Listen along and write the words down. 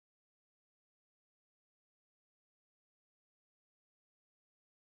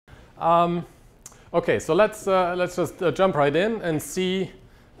Okay, so let's just jump right in and see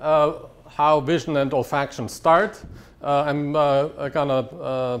how vision and olfaction start. I'm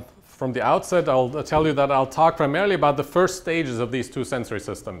gonna, from the outset, I'll tell you that I'll talk primarily about the first stages of these two sensory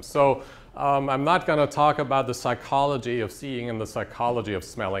systems. So I'm not going to talk about the psychology of seeing and the psychology of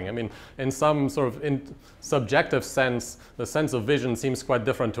smelling. I mean, in some sort of subjective sense, the sense of vision seems quite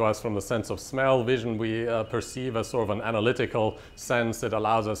different to us from the sense of smell. Vision we perceive as sort of an analytical sense. It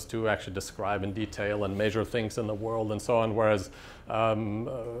allows us to actually describe in detail and measure things in the world and so on, whereas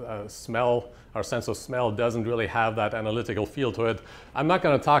smell, our sense of smell, doesn't really have that analytical feel to it. I'm not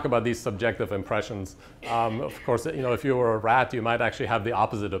going to talk about these subjective impressions. Of course, you know, if you were a rat, you might actually have the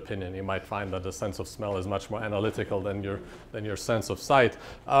opposite opinion. You might find that the sense of smell is much more analytical than your sense of sight.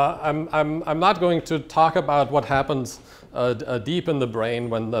 I'm not going to talk about what happens deep in the brain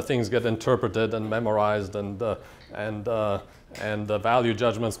when things get interpreted and memorized and value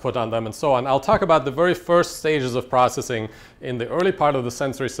judgments put on them and so on. I'll talk about the very first stages of processing in the early part of the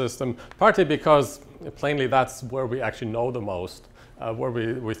sensory system, partly because plainly that's where we actually know the most, where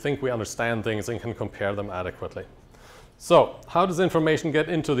we think we understand things and can compare them adequately. So how does information get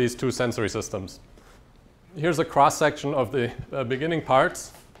into these two sensory systems? Here's a cross-section of the beginning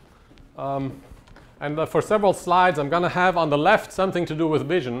parts. And for several slides, I'm going to have on the left something to do with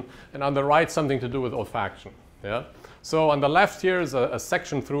vision and on the right something to do with olfaction. Yeah? So on the left here is a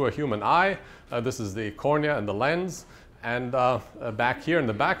section through a human eye. This is the cornea and the lens. And back here in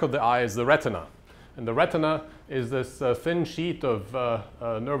the back of the eye is the retina. And the retina is this thin sheet of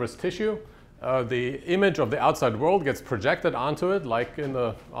nervous tissue. The image of the outside world gets projected onto it like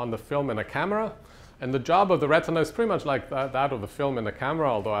on the film in a camera. And the job of the retina is pretty much like that of the film in the camera,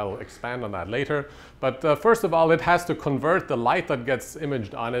 although I'll expand on that later. But first of all, it has to convert the light that gets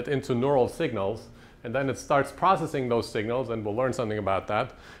imaged on it into neural signals. And then it starts processing those signals, and we'll learn something about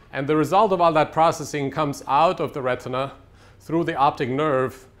that. And the result of all that processing comes out of the retina through the optic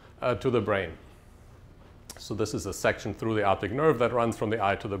nerve to the brain. So this is a section through the optic nerve that runs from the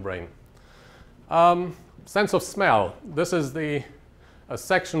eye to the brain. Sense of smell. This is a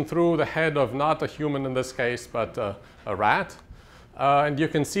section through the head of not a human in this case, but a rat. And you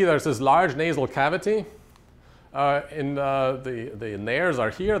can see there's this large nasal cavity. The nares are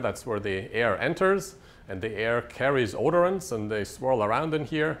here. That's where the air enters, and the air carries odorants, and they swirl around in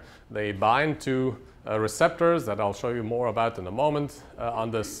here. They bind to receptors that I'll show you more about in a moment on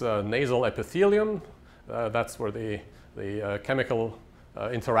this nasal epithelium. That's where the chemical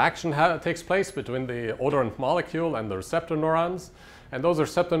interaction takes place between the odorant molecule and the receptor neurons. And those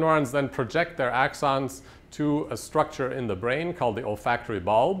receptor neurons then project their axons to a structure in the brain called the olfactory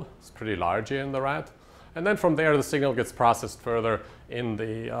bulb. It's pretty large here in the rat. And then from there, the signal gets processed further in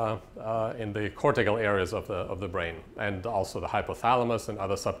the cortical areas of the brain, and also the hypothalamus and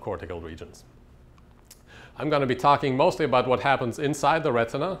other subcortical regions. I'm going to be talking mostly about what happens inside the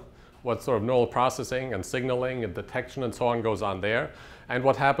retina, what sort of neural processing and signaling and detection and so on goes on there, and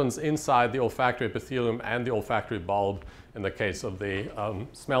what happens inside the olfactory epithelium and the olfactory bulb in the case of the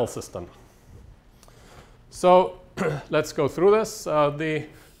smell system. So let's go through this. The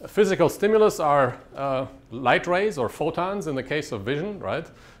physical stimulus are light rays or photons in the case of vision, right?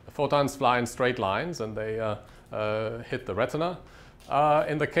 The photons fly in straight lines and they hit the retina.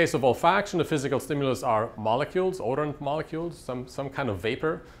 In the case of olfaction, the physical stimulus are molecules, odorant molecules, some kind of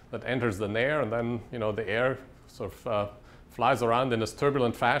vapor that enters the nare, and then the air sort of flies around in this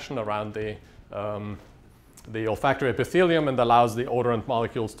turbulent fashion around the olfactory epithelium and allows the odorant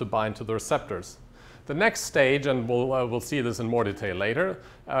molecules to bind to the receptors. The next stage, and we'll see this in more detail later,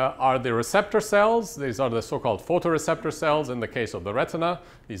 are the receptor cells. These are the so-called photoreceptor cells in the case of the retina.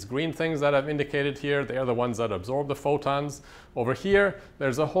 These green things that I've indicated here, they are the ones that absorb the photons. Over here,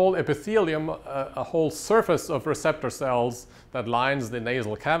 there's a whole epithelium, a whole surface of receptor cells that lines the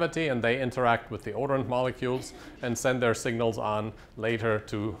nasal cavity, and they interact with the odorant molecules and send their signals on later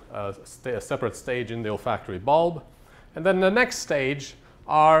to a separate stage in the olfactory bulb. And then the next stage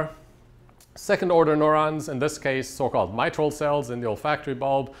are second-order neurons, in this case so-called mitral cells in the olfactory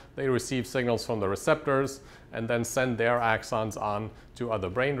bulb. They receive signals from the receptors and then send their axons on to other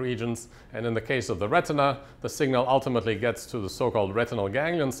brain regions. And in the case of the retina, the signal ultimately gets to the so-called retinal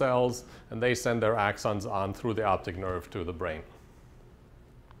ganglion cells, and they send their axons on through the optic nerve to the brain.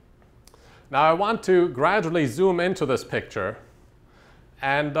 Now I want to gradually zoom into this picture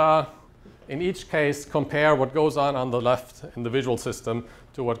and in each case compare what goes on the left in the visual system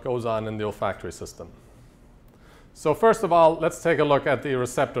to what goes on in the olfactory system. So first of all, let's take a look at the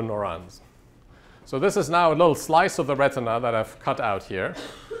receptor neurons. So this is now a little slice of the retina that I've cut out here.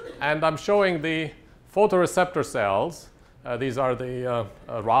 And I'm showing the photoreceptor cells These are the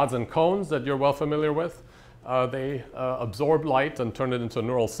rods and cones that you're well familiar with. They absorb light and turn it into a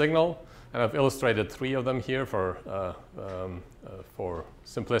neural signal. And I've illustrated 3 of them here for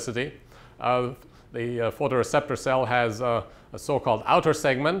simplicity. The photoreceptor cell has a so-called outer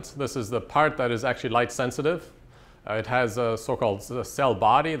segment. This is the part that is actually light sensitive. It has a so-called cell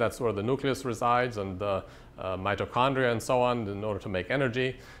body. That's where the nucleus resides and the mitochondria and so on in order to make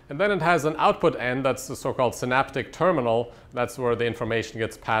energy. And then it has an output end. That's the so-called synaptic terminal. That's where the information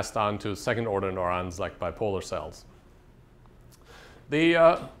gets passed on to second-order neurons like bipolar cells.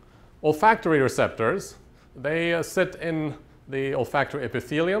 The olfactory receptors, they sit in the olfactory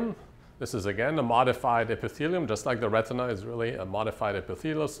epithelium. This is again a modified epithelium, just like the retina is really a modified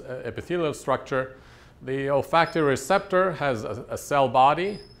epithelial structure. The olfactory receptor has a cell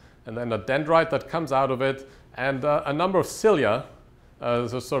body and then a dendrite that comes out of it and a number of cilia,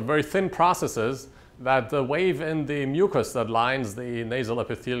 so sort of very thin processes that wave in the mucus that lines the nasal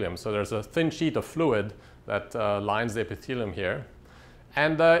epithelium. So there's a thin sheet of fluid that lines the epithelium here.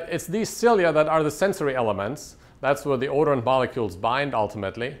 And it's these cilia that are the sensory elements. That's where the odorant molecules bind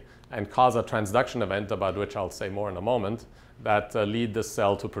ultimately and cause a transduction event, about which I'll say more in a moment, that lead the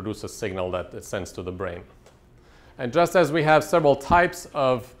cell to produce a signal that it sends to the brain. And just as we have several types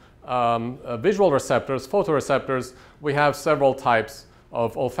of visual receptors, photoreceptors, we have several types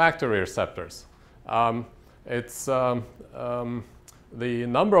of olfactory receptors. The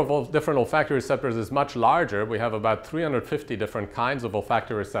number of different olfactory receptors is much larger. We have about 350 different kinds of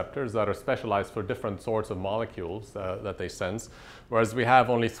olfactory receptors that are specialized for different sorts of molecules that they sense, whereas we have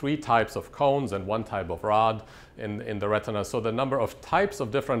only 3 types of cones and 1 type of rod in the retina. So the number of types of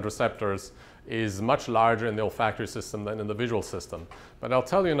different receptors is much larger in the olfactory system than in the visual system. But I'll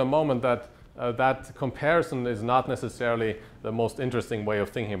tell you in a moment that that comparison is not necessarily the most interesting way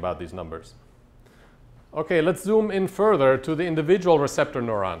of thinking about these numbers. Okay, let's zoom in further to the individual receptor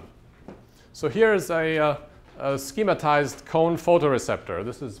neuron. So here's a schematized cone photoreceptor.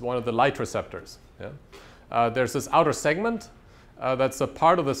 This is one of the light receptors. Yeah? There's this outer segment that's a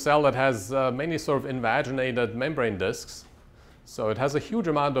part of the cell that has many sort of invaginated membrane discs. So it has a huge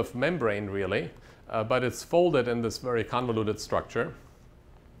amount of membrane really, but it's folded in this very convoluted structure.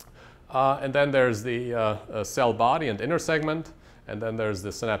 And then there's the cell body and inner segment, and then there's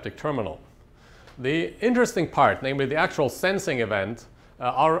the synaptic terminal. The interesting part, namely the actual sensing event,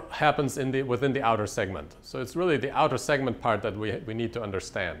 happens within the outer segment. So it's really the outer segment part that we need to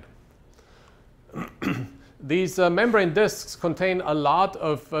understand. These membrane discs contain a lot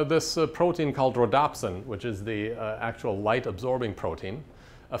of this protein called rhodopsin, which is the actual light-absorbing protein.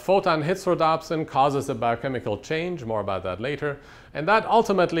 A photon hits rhodopsin, causes a biochemical change, more about that later, and that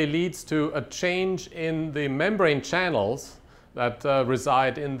ultimately leads to a change in the membrane channels that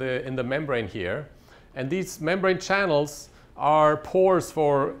reside in the membrane here. And these membrane channels are pores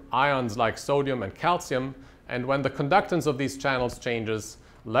for ions like sodium and calcium. And when the conductance of these channels changes,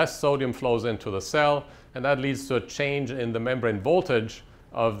 less sodium flows into the cell. And that leads to a change in the membrane voltage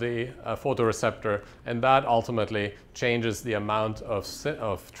of the photoreceptor. And that ultimately changes the amount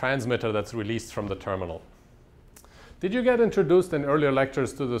of transmitter that's released from the terminal. Did you get introduced in earlier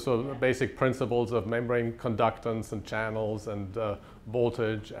lectures to the sort of basic principles of membrane conductance and channels and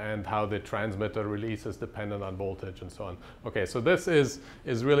voltage and how the transmitter release is dependent on voltage and so on? Okay, so this is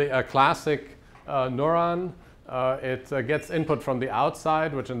really a classic neuron. It gets input from the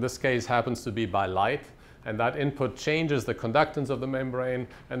outside, which in this case happens to be by light. And that input changes the conductance of the membrane,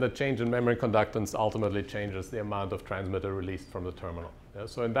 and the change in membrane conductance ultimately changes the amount of transmitter released from the terminal. Yeah,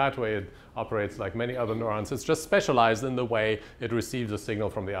 so in that way, it operates like many other neurons. It's just specialized in the way it receives a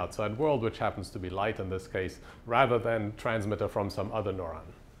signal from the outside world, which happens to be light in this case, rather than transmitter from some other neuron.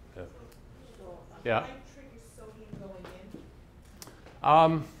 Yeah. So Yeah. light triggers sodium going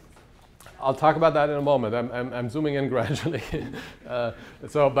in? I'll talk about that in a moment. I'm zooming in gradually. The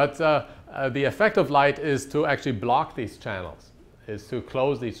effect of light is to actually block these channels, is to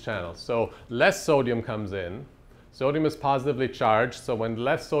close these channels. So less sodium comes in. Sodium is positively charged, so when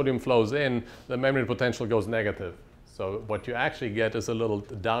less sodium flows in, the membrane potential goes negative. So what you actually get is a little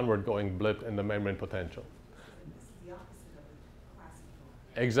downward going blip in the membrane potential. This is the opposite of the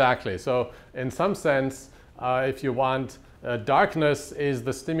classical. Exactly. So in some sense, if you want, darkness is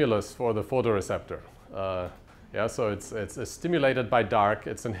the stimulus for the photoreceptor. Yeah, so it's stimulated by dark,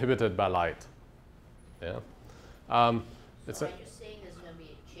 it's inhibited by light. Yeah. So are you saying there's going to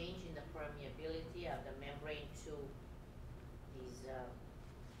be a change in the permeability of the membrane to these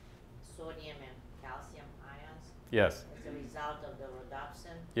sodium and calcium ions? Yes. As a result of the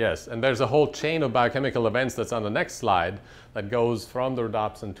rhodopsin? Yes, and there's a whole chain of biochemical events that's on the next slide that goes from the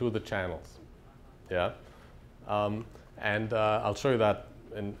rhodopsin to the channels. Yeah. And I'll show you that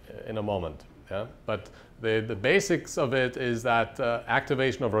in a moment. Yeah? But the basics of it is that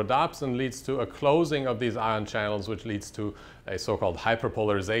activation of rhodopsin leads to a closing of these ion channels, which leads to a so-called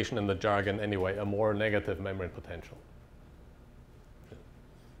hyperpolarization in the jargon anyway, a more negative membrane potential.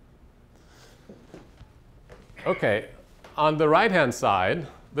 Okay, on the right-hand side,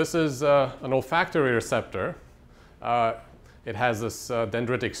 this is an olfactory receptor. It has this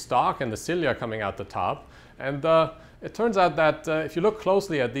dendritic stalk and the cilia coming out the top. And it turns out that if you look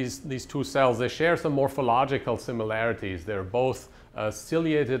closely at these two cells, they share some morphological similarities. They're both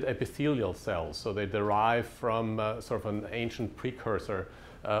ciliated epithelial cells, so they derive from sort of an ancient precursor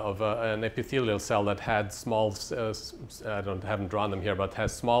of an epithelial cell that had small, haven't drawn them here, but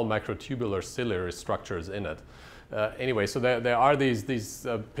has small microtubular ciliary structures in it. Anyway, so there are these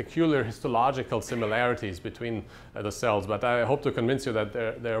peculiar histological similarities between the cells, but I hope to convince you that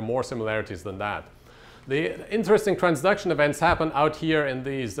there are more similarities than that. The interesting transduction events happen out here in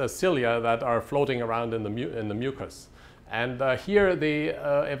these cilia that are floating around in the mucus. And here the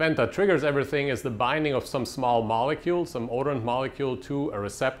event that triggers everything is the binding of some small molecule, some odorant molecule to a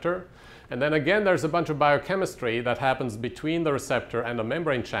receptor. And then again, there's a bunch of biochemistry that happens between the receptor and a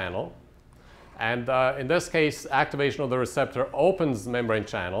membrane channel. And in this case, activation of the receptor opens membrane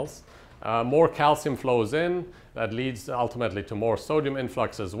channels. More calcium flows in. That leads ultimately to more sodium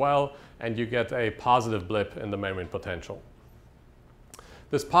influx as well. And you get a positive blip in the membrane potential.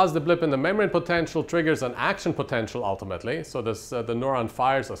 This positive blip in the membrane potential triggers an action potential ultimately. So the neuron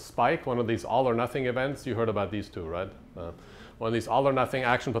fires a spike, one of these all or nothing events. You heard about these two, right? One of these all or nothing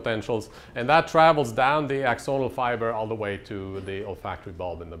action potentials. And that travels down the axonal fiber all the way to the olfactory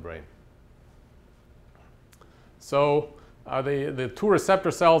bulb in the brain. So the two receptor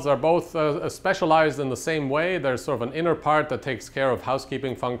cells are both specialized in the same way. There's sort of an inner part that takes care of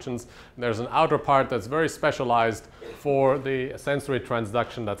housekeeping functions. And there's an outer part that's very specialized for the sensory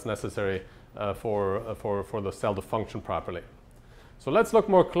transduction that's necessary for the cell to function properly. So let's look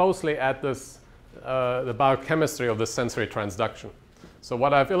more closely at this, the biochemistry of this sensory transduction. So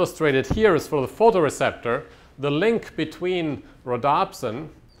what I've illustrated here is for the photoreceptor, the link between rhodopsin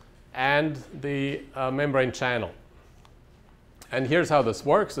and the membrane channel. And here's how this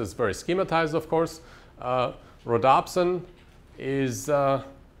works. It's very schematized, of course. Rhodopsin is one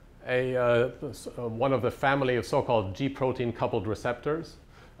of the family of so-called G-protein coupled receptors.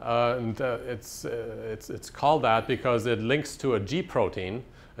 It's called that because it links to a G protein.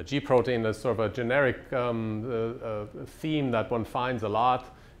 A G protein is sort of a generic theme that one finds a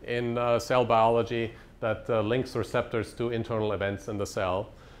lot in cell biology that links receptors to internal events in the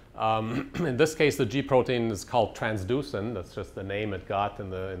cell. In this case, the G protein is called transducin. That's just the name it got in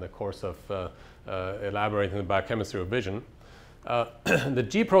the course of elaborating the biochemistry of vision. The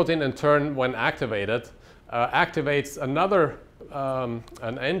G protein, in turn, when activated, activates another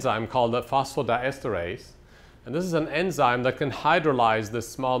an enzyme called the phosphodiesterase. And this is an enzyme that can hydrolyze this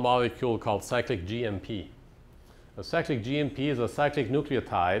small molecule called cyclic GMP. The cyclic GMP is a cyclic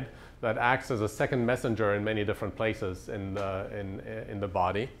nucleotide that acts as a second messenger in many different places in the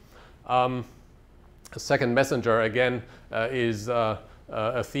body. A second messenger, again, is a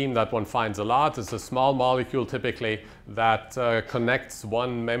theme that one finds a lot. It's a small molecule, typically, that connects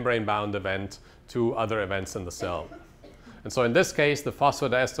one membrane-bound event to other events in the cell. And so in this case, the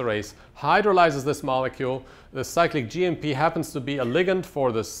phosphodiesterase hydrolyzes this molecule. The cyclic GMP happens to be a ligand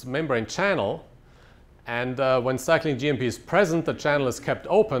for this membrane channel. And when cyclic GMP is present, the channel is kept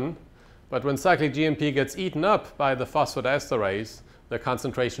open. But when cyclic GMP gets eaten up by the phosphodiesterase, the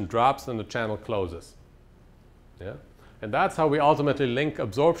concentration drops and the channel closes. Yeah? And that's how we ultimately link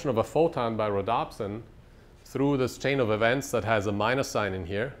absorption of a photon by rhodopsin through this chain of events that has a minus sign in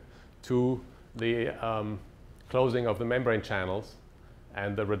here to the closing of the membrane channels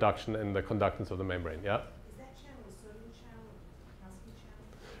and the reduction in the conductance of the membrane. Yeah? Is that channel a sodium channel or calcium channel?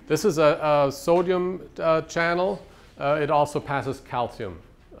 This is a sodium channel. It also passes calcium.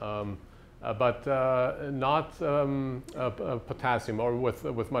 But not potassium, or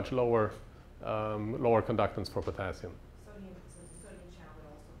with much lower conductance for potassium. Sodium, so the sodium channel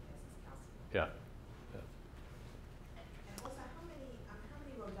that also passes calcium. Yeah. And also, how many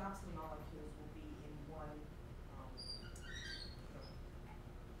rhodopsin molecules will be in one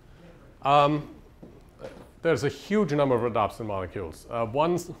membrane? There's a huge number of rhodopsin molecules.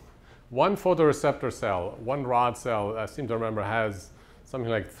 One photoreceptor cell, one rod cell, I seem to remember, has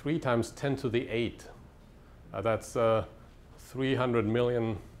something like 3 × 10⁸. That's 300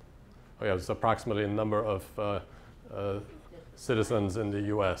 million. Oh yeah, it's approximately a number of citizens in the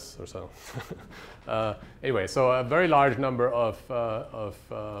US or so. Anyway, so a very large number of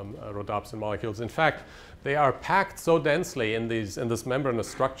rhodopsin molecules. In fact, they are packed so densely in this membranous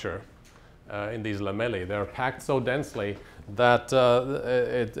structure, in these lamellae. They're packed so densely that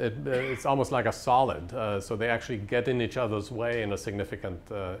it's almost like a solid. So they actually get in each other's way in a significant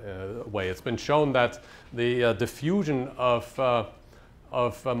way. It's been shown that the diffusion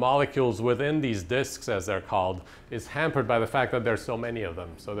of molecules within these disks, as they're called, is hampered by the fact that there's so many of them.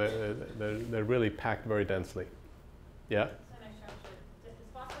 So they're really packed very densely. Yeah? Does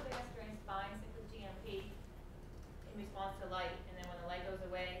phosphodiesterase bind with GMP in response to light, and then when the light goes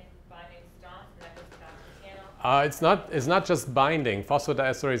away, binding stops, and that goes back to the channel? It's not just binding.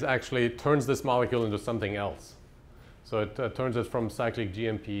 Phosphodiesterase actually turns this molecule into something else. So it turns it from cyclic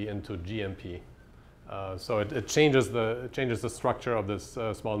GMP into GMP. So it changes the structure of this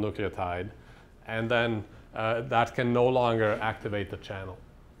small nucleotide, and then that can no longer activate the channel.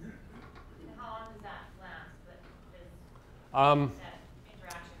 And how long does that last? That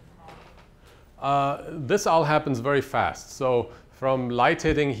interaction with the molecule? This all happens very fast. So from light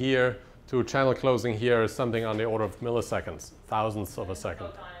hitting here to channel closing here is something on the order of milliseconds, thousandths of a second.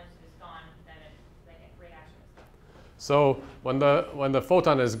 The photon is gone, then the reaction is done. So when the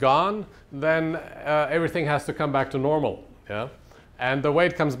photon is gone, then everything has to come back to normal. Yeah, and the way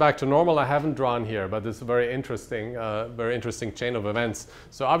it comes back to normal, I haven't drawn here, but it's a very interesting chain of events.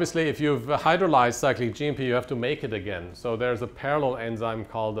 So obviously, if you've hydrolyzed cyclic GMP, you have to make it again. So there's a parallel enzyme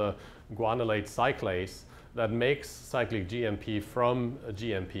called a guanylate cyclase that makes cyclic GMP from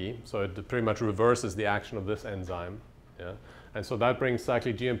GMP. So it pretty much reverses the action of this enzyme. Yeah, and so that brings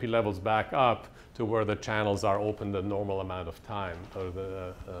cyclic GMP levels back up to where the channels are open the normal amount of time.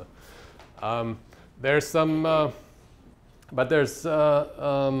 There's some, but there's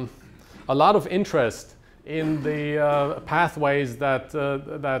a lot of interest in the pathways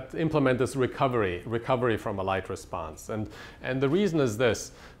that implement this recovery from a light response. And the reason is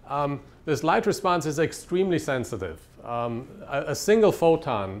this. This light response is extremely sensitive. A single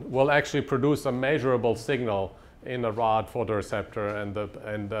photon will actually produce a measurable signal in a rod photoreceptor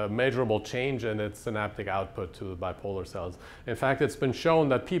and a measurable change in its synaptic output to bipolar cells. In fact, it's been shown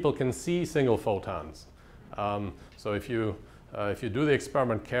that people can see single photons. So if you do the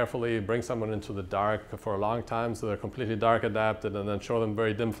experiment carefully, bring someone into the dark for a long time so they're completely dark adapted, and then show them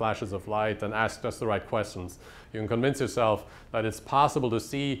very dim flashes of light and ask just the right questions, you can convince yourself that it's possible to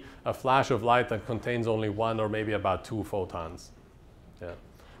see a flash of light that contains only one or maybe about two photons. Yeah.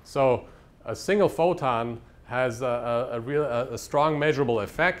 So a single photon has a strong measurable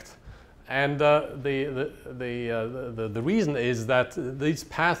effect, and the reason is that these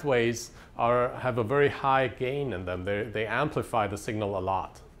pathways have a very high gain in them. They amplify the signal a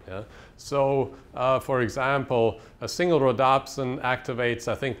lot. Yeah? So, for example, a single rhodopsin activates,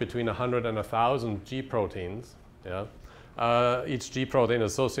 I think, between 100 and 1,000 G proteins. Yeah? Each G protein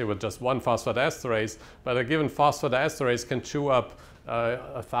is associated with just one phosphodiesterase, but a given phosphodiesterase can chew up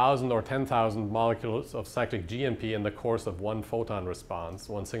 1,000 or 10,000 molecules of cyclic GMP in the course of one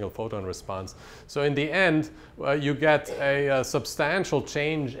single photon response. So in the end, you get a substantial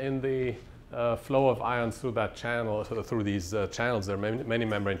change in the flow of ions through that channel, through these channels. There are many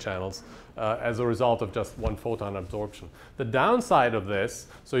membrane channels as a result of just one photon absorption. The downside of this,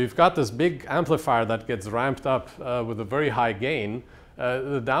 so you've got this big amplifier that gets ramped up with a very high gain.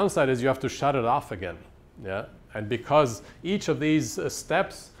 The downside is you have to shut it off again. Yeah? And because each of these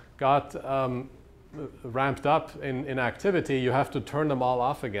steps got ramped up in activity, you have to turn them all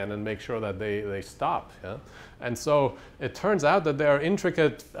off again and make sure that they stop. Yeah? And so it turns out that there are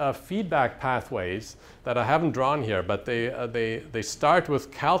intricate feedback pathways that I haven't drawn here, but they start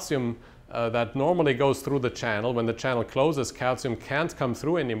with calcium that normally goes through the channel. When the channel closes, calcium can't come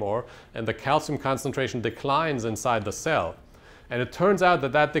through anymore, and the calcium concentration declines inside the cell. And it turns out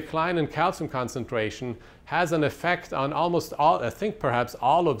that decline in calcium concentration has an effect on almost all, I think perhaps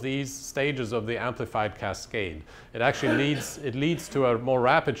all of these stages of the amplified cascade. It actually leads to a more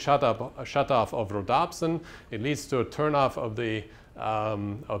rapid shutoff of rhodopsin. It leads to a turnoff of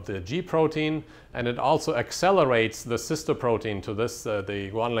the G protein, and it also accelerates the sister protein to this,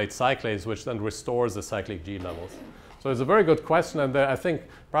 the guanylate cyclase, which then restores the cyclic G levels. So it's a very good question, and I think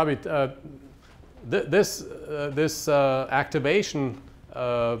probably this activation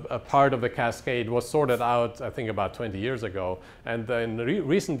part of the cascade was sorted out, I think, about 20 years ago. And in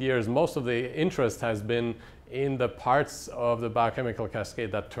recent years, most of the interest has been in the parts of the biochemical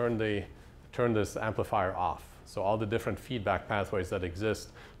cascade that turn this amplifier off. So all the different feedback pathways that exist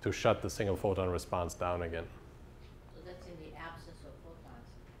to shut the single photon response down again. So that's in the absence of photons.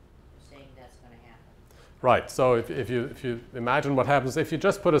 You're saying that's going to happen. Right. So if you imagine what happens if you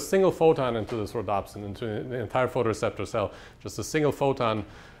just put a single photon into this rhodopsin, into the entire photoreceptor cell, just a single photon,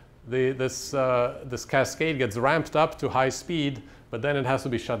 this cascade gets ramped up to high speed, but then it has to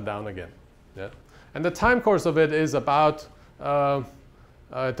be shut down again. Yeah. And the time course of it is about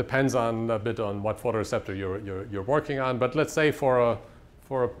it depends a bit on what photoreceptor you're working on. But let's say for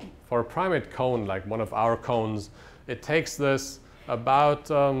a primate cone like one of our cones, it takes this about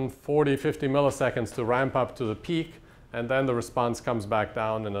 40, 50 milliseconds to ramp up to the peak, and then the response comes back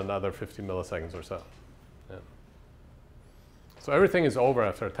down in another 50 milliseconds or so. Yeah. So everything is over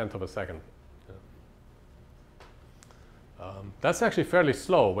after a tenth of a second. Yeah. That's actually fairly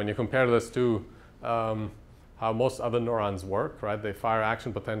slow when you compare this to how most other neurons work, right? They fire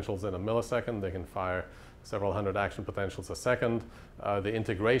action potentials in a millisecond. They can fire several hundred action potentials a second. The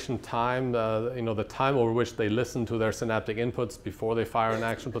integration time, the time over which they listen to their synaptic inputs before they fire an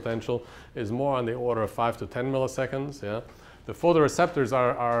action potential is more on the order of 5 to 10 milliseconds. Yeah? The photoreceptors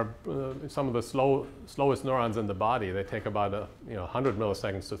are some of the slowest neurons in the body. They take about 100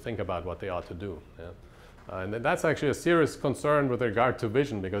 milliseconds to think about what they ought to do. Yeah? And that's actually a serious concern with regard to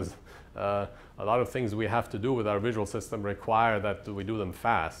vision, because a lot of things we have to do with our visual system require that we do them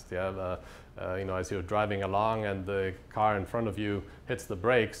fast. Yeah? As you're driving along and the car in front of you hits the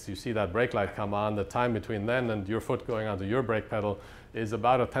brakes, you see that brake light come on. The time between then and your foot going onto your brake pedal is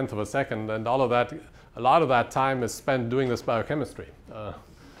about a tenth of a second, and a lot of that time is spent doing this biochemistry.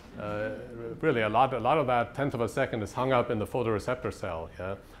 Really, a lot of that tenth of a second is hung up in the photoreceptor cell.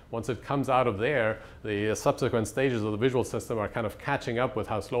 Yeah? Once it comes out of there, the subsequent stages of the visual system are kind of catching up with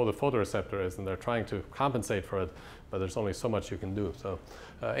how slow the photoreceptor is, and they're trying to compensate for it, but there's only so much you can do. So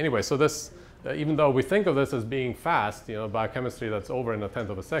anyway, so this, even though we think of this as being fast, biochemistry that's over in a tenth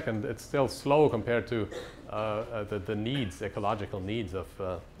of a second, it's still slow compared to the needs, ecological needs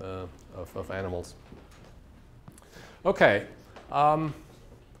of animals. Okay.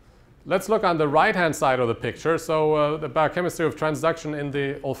 Let's look on the right-hand side of the picture. So the biochemistry of transduction in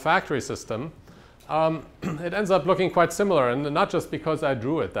the olfactory system, it ends up looking quite similar, and not just because I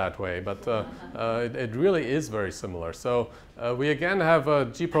drew it that way, but it really is very similar. So we again have a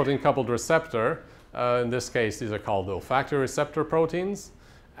G protein coupled receptor. In this case, these are called the olfactory receptor proteins,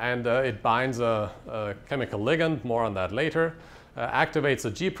 and it binds a chemical ligand, more on that later, activates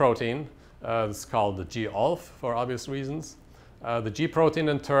a G protein. It's called the G-olf for obvious reasons. The G protein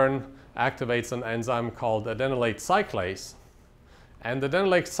in turn activates an enzyme called adenylate cyclase, and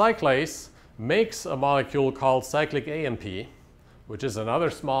adenylate cyclase makes a molecule called cyclic AMP, which is another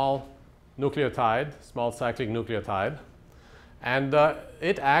small nucleotide, small cyclic nucleotide, and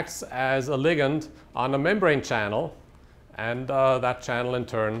it acts as a ligand on a membrane channel, and that channel in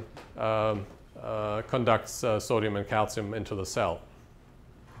turn conducts sodium and calcium into the cell.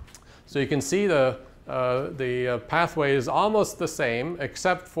 So you can see the pathway is almost the same,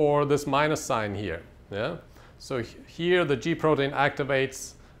 except for this minus sign here. Yeah? So here the G protein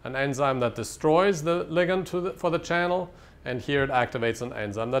activates an enzyme that destroys the ligand for the channel, and here it activates an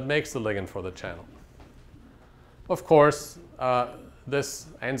enzyme that makes the ligand for the channel. Of course, this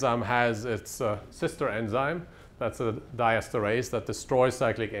enzyme has its sister enzyme, that's a diesterase that destroys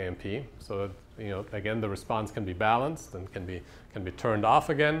cyclic AMP. So that, again, the response can be balanced and can be turned off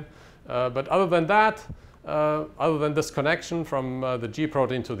again. But other than that, other than this connection from the G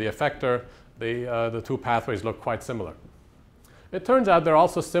protein to the effector, the two pathways look quite similar. It turns out they're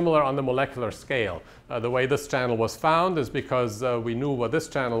also similar on the molecular scale. The way this channel was found is because we knew what this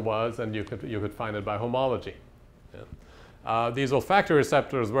channel was, and you could find it by homology. Yeah. These olfactory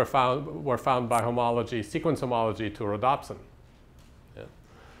receptors were found by homology, sequence homology to rhodopsin.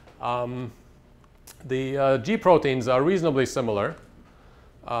 Yeah. The G proteins are reasonably similar.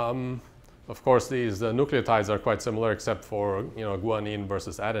 Of course, these nucleotides are quite similar, except for guanine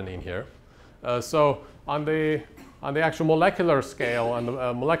versus adenine here. So on the actual molecular scale, on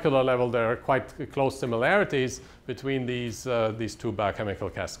the molecular level, there are quite close similarities between these two biochemical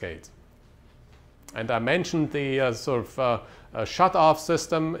cascades. And I mentioned the shut-off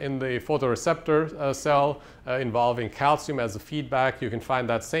system in the photoreceptor cell involving calcium as a feedback. You can find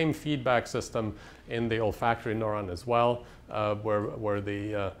that same feedback system in the olfactory neuron as well, where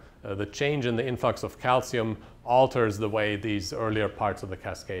the change in the influx of calcium alters the way these earlier parts of the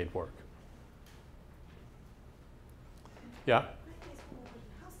cascade work. Yeah? How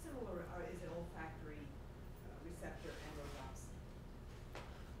similar is an olfactory receptor and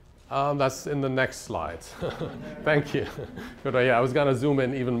rhodopsin? That's in the next slide. Thank you. Good. Yeah, I was going to zoom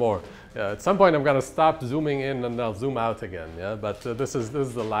in even more. At some point, I'm going to stop zooming in and I'll zoom out again. Yeah, but this is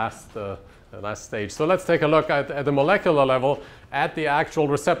the last stage. So let's take a look at the molecular level at the actual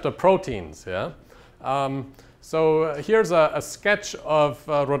receptor proteins. Yeah. So here's a sketch of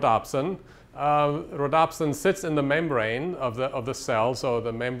rhodopsin. Rhodopsin sits in the membrane of the cell. So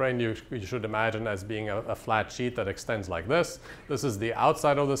the membrane you should imagine as being a flat sheet that extends like this. This is the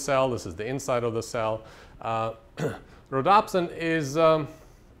outside of the cell. This is the inside of the cell. Rhodopsin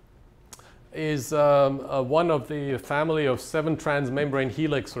is one of the family of 7 transmembrane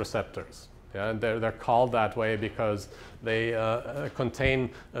helix receptors. Yeah, and they're called that way because they contain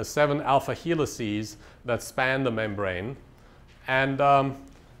 7 alpha helices that span the membrane. And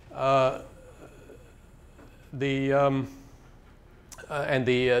the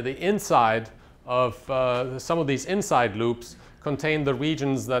inside of some of these inside loops contain the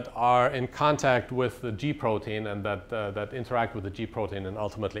regions that are in contact with the G protein and that interact with the G protein and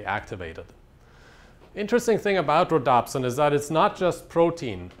ultimately activate it. Interesting thing about rhodopsin is that it's not just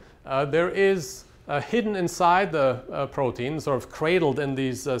protein. There is hidden inside the protein, sort of cradled in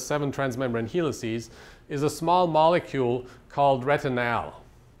these 7 transmembrane helices, is a small molecule called retinal.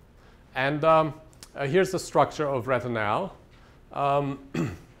 And here's the structure of retinal.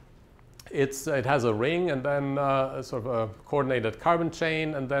 It has a ring and then sort of a coordinated carbon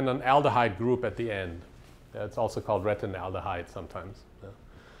chain and then an aldehyde group at the end. Yeah, it's also called retinaldehyde sometimes.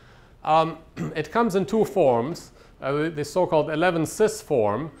 Yeah. It comes in 2 forms. The so-called 11-cis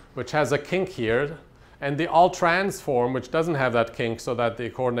form, which has a kink here, and the all-trans form, which doesn't have that kink, so that the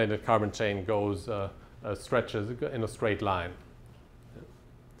coordinated carbon chain goes stretches in a straight line.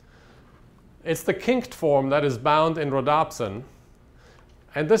 It's the kinked form that is bound in rhodopsin,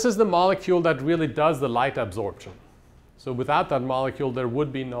 and this is the molecule that really does the light absorption. So without that molecule, there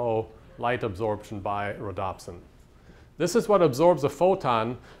would be no light absorption by rhodopsin. This is what absorbs a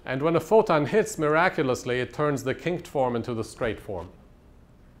photon, and when a photon hits, miraculously, it turns the kinked form into the straight form.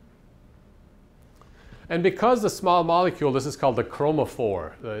 And because the small molecule, this is called the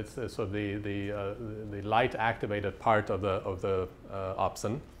chromophore, it's sort of the light-activated part of the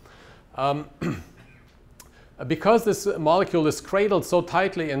opsin. Because this molecule is cradled so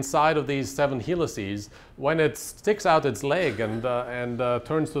tightly inside of these 7 helices, when it sticks out its leg and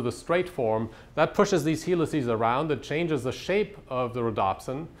turns to the straight form, that pushes these helices around. It changes the shape of the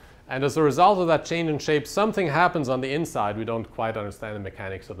rhodopsin. And as a result of that change in shape, something happens on the inside. We don't quite understand the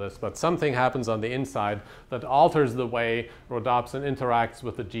mechanics of this, but something happens on the inside that alters the way rhodopsin interacts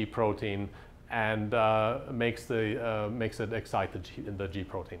with the G protein and makes it excite the G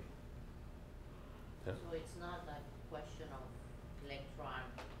protein. Yeah. So it's not a question of electron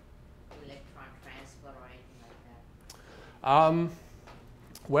transfer or anything like that?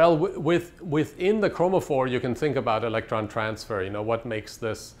 Well, within the chromophore, you can think about electron transfer. You know, what makes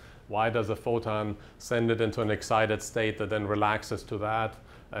this? Why does a photon send it into an excited state that then relaxes to that?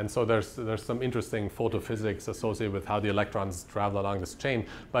 And so there's some interesting photophysics associated with how the electrons travel along this chain,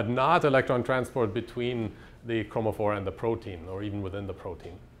 but not electron transport between the chromophore and the protein, or even within the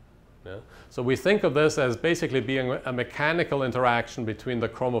protein. Yeah? So we think of this as basically being a mechanical interaction between the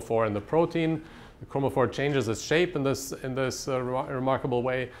chromophore and the protein. The chromophore changes its shape in this remarkable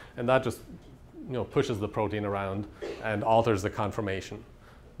way, and that just pushes the protein around and alters the conformation.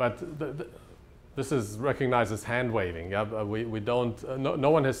 But this is recognized as hand waving. Yeah, we don't. No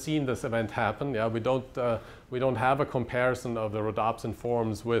one has seen this event happen. Yeah, we don't have a comparison of the rhodopsin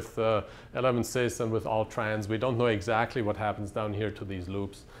forms with 11-cis and with all trans. We don't know exactly what happens down here to these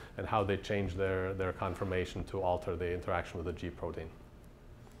loops and how they change their conformation to alter the interaction with the G protein.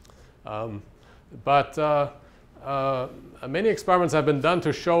 Many experiments have been done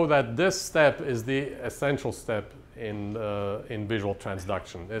to show that this step is the essential step in visual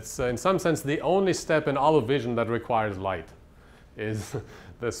transduction. It's in some sense the only step in all of vision that requires light, is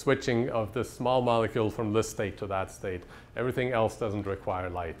the switching of this small molecule from this state to that state. Everything else doesn't require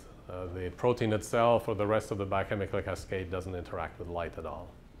light. The protein itself or the rest of the biochemical cascade doesn't interact with light at all.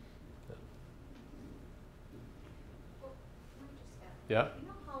 Yeah. You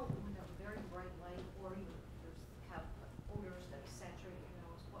know how when a very bright light, or you have odors that saturate your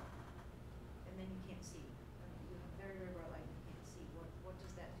nose, and then you can't see. You have very, very bright light, and you can't see. What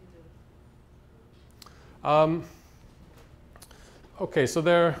does that do to? Okay, so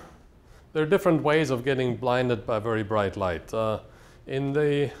there are different ways of getting blinded by very bright light. In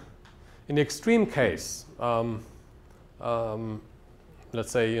the extreme case,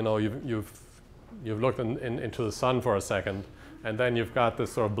 let's say you've looked into the sun for a second, and then you've got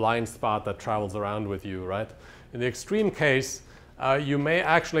this sort of blind spot that travels around with you, right? In the extreme case, you may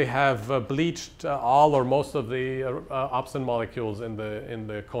actually have bleached all or most of the opsin molecules in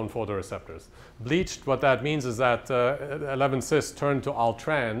the cone photoreceptors. Bleached, what that means is that 11-cis turned to all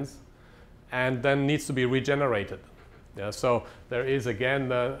trans and then needs to be regenerated. Yeah, so there is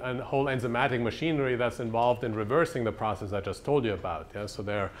again a whole enzymatic machinery that's involved in reversing the process I just told you about. Yeah,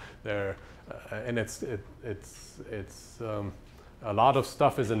 so and it's a lot of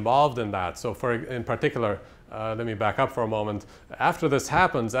stuff is involved in that. So in particular, let me back up for a moment. After this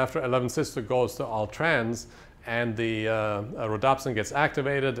happens, after 11-cis goes to all trans, and the rhodopsin gets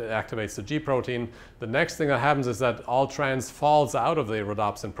activated, it activates the G protein. The next thing that happens is that all trans falls out of the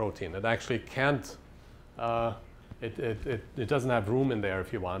rhodopsin protein. It actually can't, it doesn't have room in there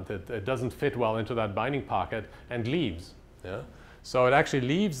if you want. It doesn't fit well into that binding pocket and leaves. Yeah? So it actually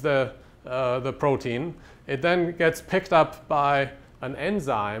leaves the protein. It then gets picked up by an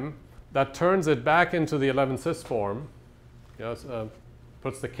enzyme that turns it back into the 11-cis form,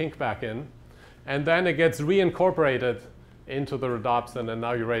 puts the kink back in, and then it gets reincorporated into the rhodopsin, and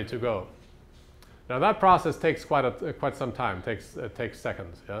now you're ready to go. Now that process takes quite some time. It takes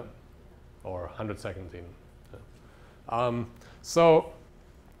seconds, yeah, or 100 seconds even. Yeah. So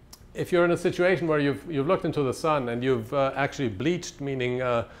if you're in a situation where you've looked into the sun and you've actually bleached, meaning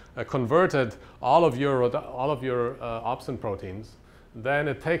converted all of your opsin proteins, then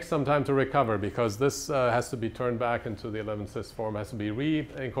it takes some time to recover, because this has to be turned back into the 11-cis form, has to be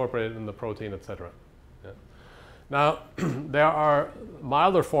reincorporated in the protein, etc. Yeah. Now, there are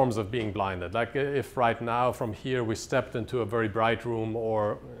milder forms of being blinded. Like if right now from here we stepped into a very bright room,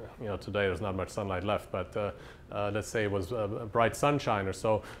 or today there's not much sunlight left, but let's say it was bright sunshine or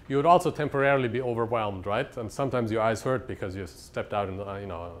so, you would also temporarily be overwhelmed, right? And sometimes your eyes hurt because you stepped out in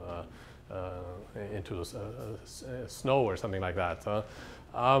the, into the snow or something like that.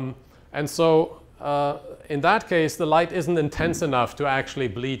 And so in that case, the light isn't intense enough to actually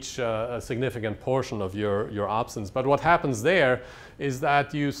bleach a significant portion of your opsins. But what happens there is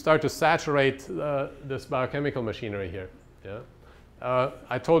that you start to saturate this biochemical machinery here. Yeah?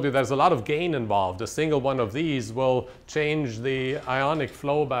 I told you there's a lot of gain involved. A single one of these will change the ionic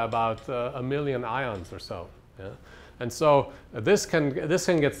flow by about 1 million ions or so. Yeah? And so this can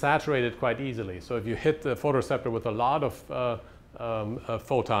get saturated quite easily. So if you hit the photoreceptor with a lot of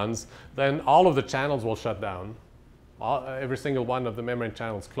photons, then all of the channels will shut down. Every single one of the membrane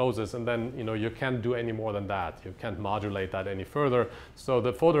channels closes, and then you can't do any more than that. You can't modulate that any further. So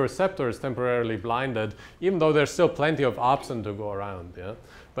the photoreceptor is temporarily blinded, even though there's still plenty of opsin to go around. Yeah?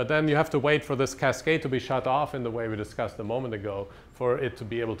 But then you have to wait for this cascade to be shut off in the way we discussed a moment ago, for it to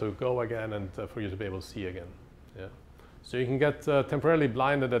be able to go again and for you to be able to see again. Yeah? So you can get temporarily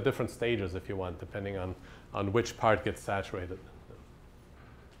blinded at different stages if you want, depending on which part gets saturated.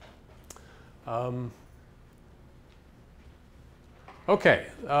 Okay,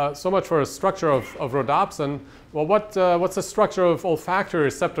 so much for a structure of rhodopsin. Well, what's the structure of olfactory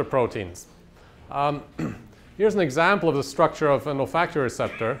receptor proteins? Here's an example of the structure of an olfactory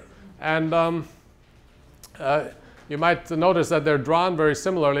receptor. And you might notice that they're drawn very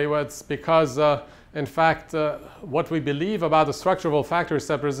similarly. Well, it's because in fact, what we believe about the structure of olfactory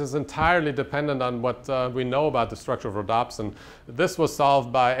receptors is entirely dependent on what we know about the structure of rhodopsin. This was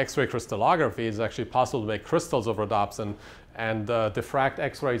solved by X-ray crystallography. It's actually possible to make crystals of rhodopsin and diffract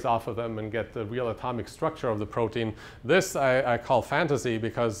X-rays off of them and get the real atomic structure of the protein. This I call fantasy,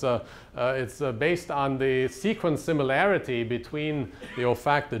 because it's based on the sequence similarity between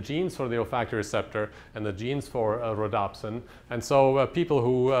the genes for the olfactory receptor and the genes for rhodopsin. And so people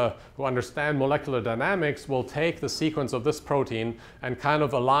who understand molecular dynamics will take the sequence of this protein and kind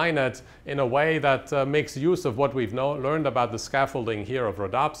of align it in a way that makes use of what we've learned about the scaffolding here of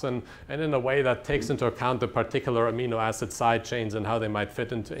rhodopsin, and in a way that takes into account the particular amino acid side chains and how they might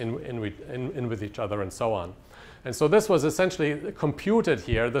fit in with each other and so on. And so this was essentially computed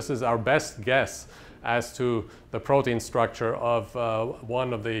here. This is our best guess as to the protein structure of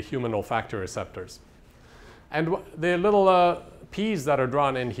one of the human olfactory receptors. And the little P's that are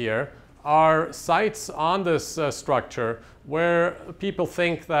drawn in here are sites on this structure where people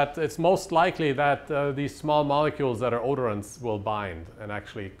think that it's most likely that these small molecules that are odorants will bind and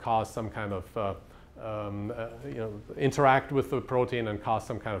actually cause some kind of interact with the protein and cause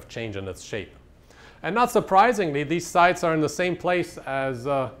some kind of change in its shape. And not surprisingly, these sites are in the same place as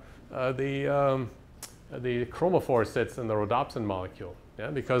the chromophore sits in the rhodopsin molecule, yeah?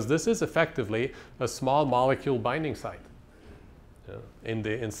 Because this is effectively a small molecule binding site, yeah, in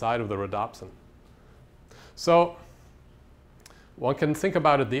the inside of the rhodopsin. So one can think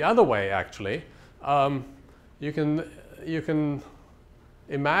about it the other way, actually. You can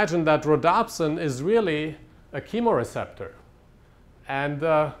imagine that rhodopsin is really a chemoreceptor,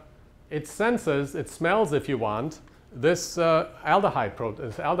 and it senses, it smells, if you want, this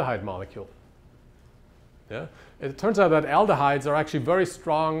aldehyde molecule. Yeah? It turns out that aldehydes are actually very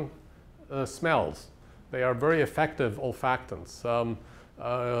strong smells. they are very effective olfactants.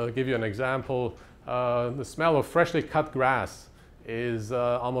 I'll give you an example. The smell of freshly cut grass is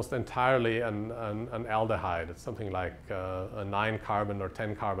almost entirely an aldehyde. It's something like a 9-carbon or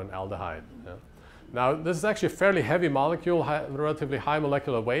 10-carbon aldehyde. Yeah. Now, this is actually a fairly heavy molecule, relatively high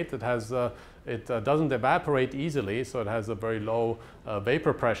molecular weight. It has it doesn't evaporate easily, so it has a very low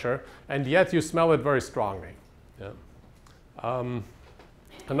vapor pressure, and yet you smell it very strongly. Yeah.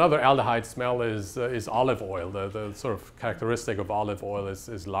 Another aldehyde smell is olive oil. The sort of characteristic of olive oil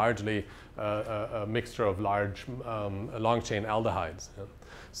is largely a mixture of large long-chain aldehydes. Yeah.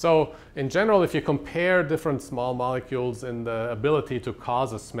 So in general, if you compare different small molecules in the ability to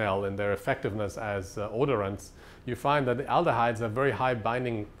cause a smell in their effectiveness as odorants, you find that the aldehydes have very high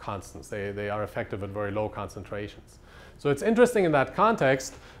binding constants. They are effective at very low concentrations. So it's interesting in that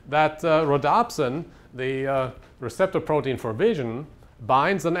context that rhodopsin, the receptor protein for vision,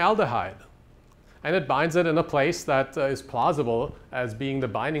 binds an aldehyde. And it binds it in a place that is plausible as being the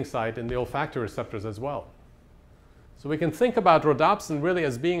binding site in the olfactory receptors as well. So we can think about rhodopsin really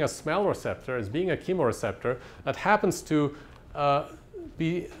as being a smell receptor, as being a chemoreceptor that happens to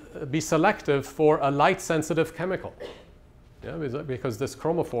be selective for a light-sensitive chemical. Yeah, because this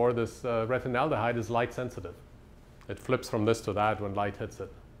chromophore, this retinaldehyde, is light-sensitive. It flips from this to that when light hits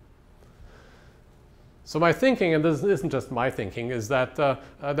it. So my thinking, and this isn't just my thinking, is that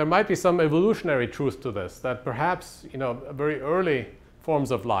there might be some evolutionary truth to this, that perhaps very early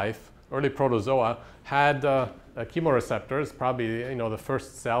forms of life, early protozoa, had chemoreceptors. Probably the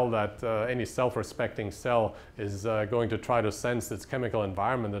first cell that any self-respecting cell is going to try to sense its chemical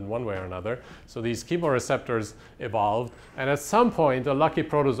environment in one way or another. So these chemoreceptors evolved, and at some point a lucky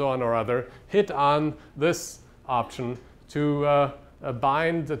protozoan or other hit on this option to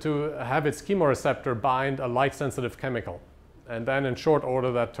have its chemoreceptor bind a light-sensitive chemical. And then in short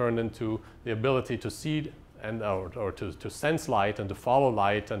order that turned into the ability to see or to sense light and to follow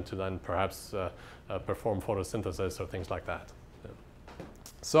light and to then perhaps perform photosynthesis or things like that. Yeah.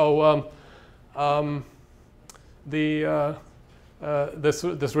 So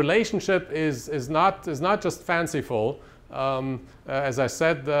this relationship is not just fanciful. As I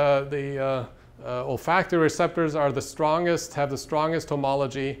said, the olfactory receptors are the strongest, have the strongest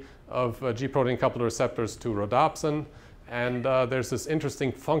homology of G protein coupled receptors to rhodopsin. And there's this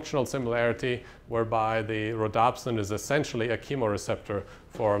interesting functional similarity whereby the rhodopsin is essentially a chemoreceptor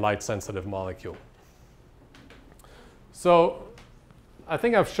for a light-sensitive molecule. So I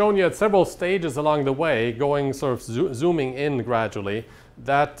think I've shown you at several stages along the way, going sort of zooming in gradually,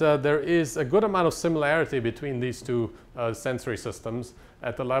 that there is a good amount of similarity between these two sensory systems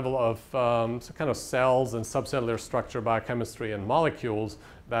at the level of kind of cells and subcellular structure, biochemistry, and molecules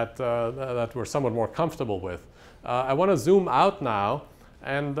that we're somewhat more comfortable with. I want to zoom out now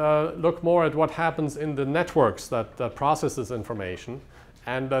and look more at what happens in the networks that processes information,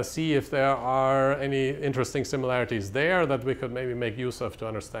 and see if there are any interesting similarities there that we could maybe make use of to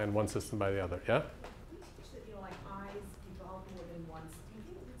understand one system by the other. Yeah? You said, like eyes evolve more than once. Do you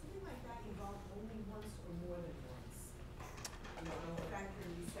think something like that evolved only once or more than once? An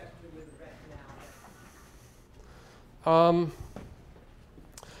olfactory receptor with a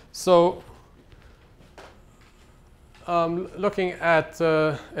retinal. Looking at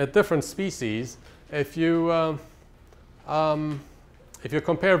different species, if you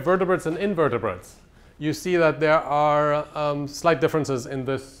compare vertebrates and invertebrates, you see that there are slight differences in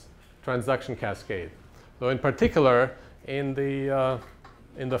this transduction cascade. So in particular, in the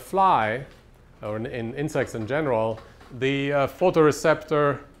fly, or in insects in general, the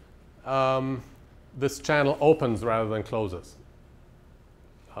photoreceptor, this channel opens rather than closes.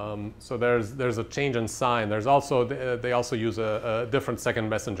 So there's a change in sign. There's also they also use a different second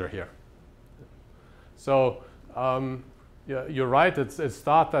messenger here. So yeah, you're right. It's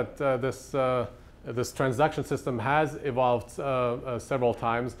thought that this transduction system has evolved several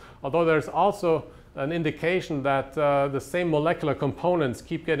times. Although there's also an indication that the same molecular components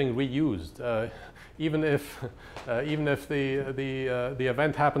keep getting reused, even if the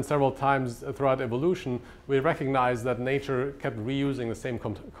event happened several times throughout evolution. We recognize that nature kept reusing the same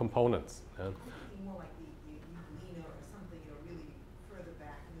components. Yeah. More like the Euglena or something, really further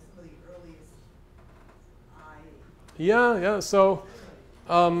back into some of the earliest Yeah. So,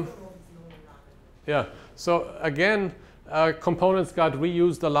 yeah. So again, components got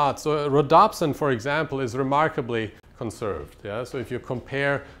reused a lot. So rhodopsin, for example, is remarkably conserved. Yeah. So if you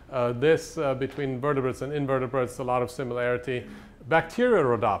compare this between vertebrates and invertebrates, a lot of similarity. Bacterial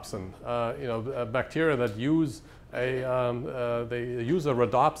rhodopsin, bacteria that use a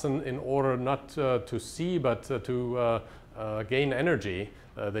rhodopsin in order not to see but to gain energy.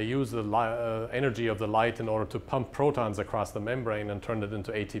 they use the energy of the light in order to pump protons across the membrane and turn it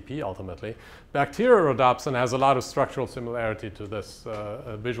into ATP ultimately. Bacterial rhodopsin has a lot of structural similarity to this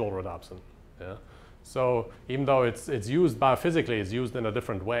visual rhodopsin. Yeah? So even though it's used biophysically, it's used in a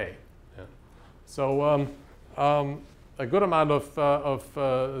different way. Yeah? So a good amount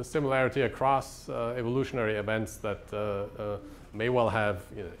of similarity across evolutionary events that may well have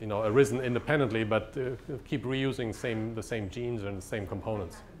arisen independently, but keep reusing the same genes and the same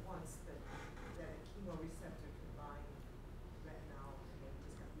components. It happened once that a chemoreceptor combined retinol and then just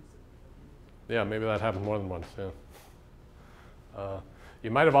got used Yeah, maybe that happened more than once. Yeah.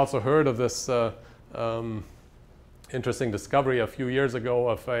 You might have also heard of this interesting discovery a few years ago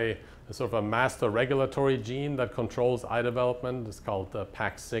of a sort of a master regulatory gene that controls eye development. It's called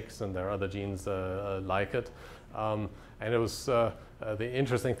PAX6, and there are other genes like it. And it was the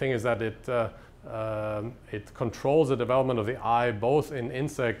interesting thing is that it controls the development of the eye both in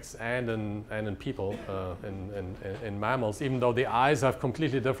insects and in people, in mammals, even though the eyes have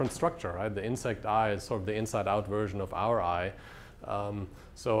completely different structure, right? The insect eye is sort of the inside-out version of our eye.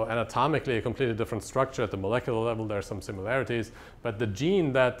 So anatomically a completely different structure. At the molecular level there are some similarities, but the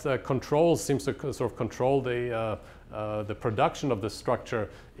gene that seems to sort of control the production of the structure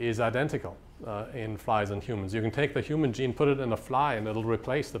is identical in flies and humans. You can take the human gene, put it in a fly, and it'll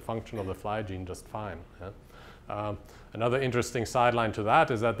replace the function of the fly gene just fine. Yeah? Another interesting sideline to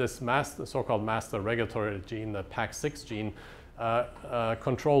that is that this so-called master regulatory gene, the PAX6 gene,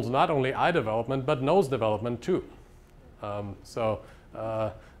 controls not only eye development but nose development too. The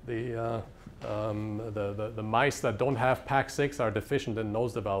mice that don't have PAX6 are deficient in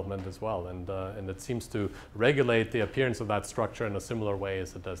nose development as well, and it seems to regulate the appearance of that structure in a similar way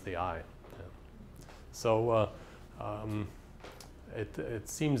as it does the eye. Yeah. So it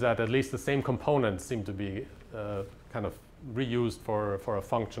seems that at least the same components seem to be kind of reused for a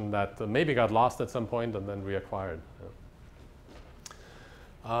function that maybe got lost at some point and then reacquired.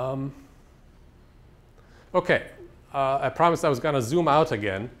 Yeah. Okay. I promised I was going to zoom out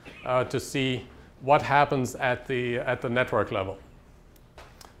again to see what happens at the network level.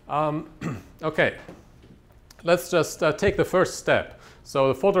 Okay, let's just take the first step.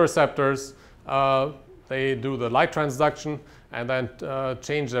 So the photoreceptors, they do the light transduction and then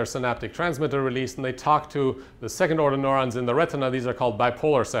change their synaptic transmitter release, and they talk to the second-order neurons in the retina. These are called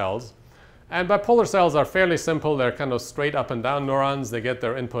bipolar cells. And bipolar cells are fairly simple. They're kind of straight up and down neurons. They get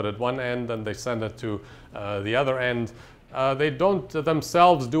their input at one end and they send it to the other end. They don't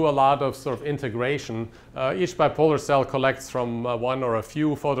themselves do a lot of sort of integration. Each bipolar cell collects from one or a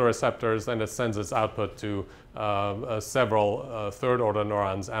few photoreceptors, and it sends its output to several third-order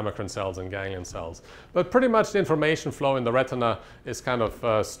neurons, amacrine cells and ganglion cells. But pretty much the information flow in the retina is kind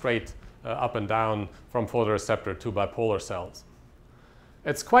of straight up and down from photoreceptor to bipolar cells.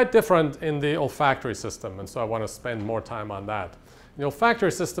 It's quite different in the olfactory system, and so I want to spend more time on that. In the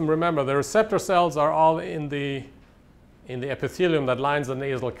olfactory system, remember, the receptor cells are all in the epithelium that lines the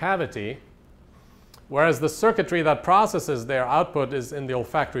nasal cavity, whereas the circuitry that processes their output is in the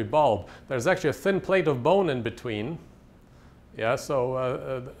olfactory bulb. There's actually a thin plate of bone in between, yeah,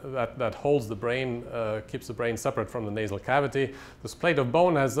 so that holds the brain, keeps the brain separate from the nasal cavity. This plate of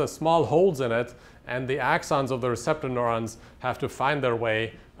bone has small holes in it, and the axons of the receptor neurons have to find their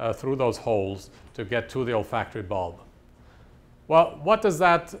way through those holes to get to the olfactory bulb. Well, what does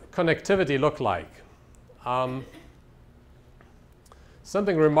that connectivity look like?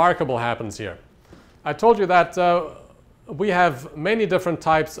 Something remarkable happens here. I told you that we have many different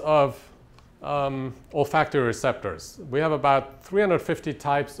types of olfactory receptors. We have about 350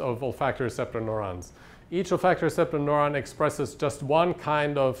 types of olfactory receptor neurons. Each olfactory receptor neuron expresses just one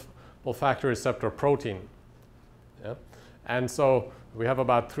kind of olfactory receptor protein. Yeah? And so we have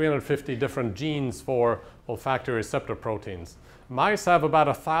about 350 different genes for olfactory receptor proteins. Mice have about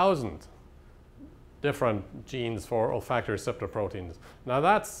 1,000 different genes for olfactory receptor proteins. Now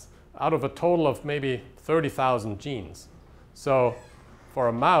that's out of a total of maybe 30,000 genes. So for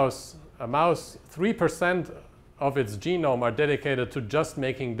a mouse, 3% of its genome are dedicated to just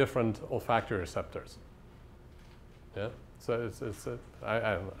making different olfactory receptors. Yeah? So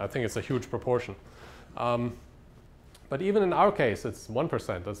I think it's a huge proportion. But even in our case, it's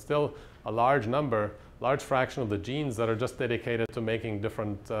 1%. It's still a large number, large fraction of the genes that are just dedicated to making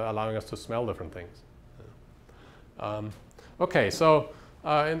different, allowing us to smell different things. Okay, so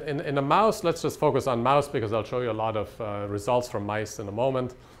in a mouse, let's just focus on mouse because I'll show you a lot of results from mice in a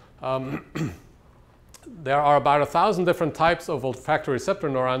moment. There are about 1,000 different types of olfactory receptor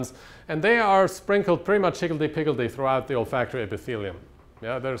neurons, and they are sprinkled pretty much higgledy-piggledy throughout the olfactory epithelium.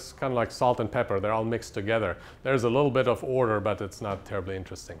 Yeah, there's kind of like salt and pepper. They're all mixed together. There's a little bit of order, but it's not terribly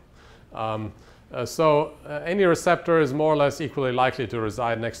interesting. So any receptor is more or less equally likely to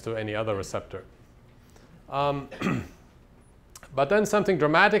reside next to any other receptor. But then something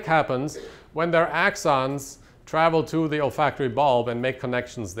dramatic happens when their axons travel to the olfactory bulb and make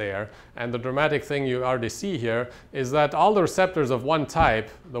connections there. And the dramatic thing you already see here is that all the receptors of one type,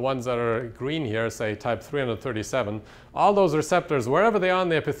 the ones that are green here, say type 337, all those receptors, wherever they are in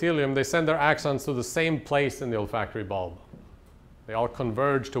the epithelium, they send their axons to the same place in the olfactory bulb. They all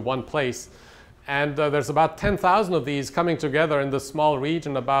converge to one place. And there's about 10,000 of these coming together in this small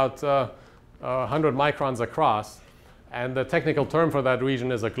region, about 100 microns across. And the technical term for that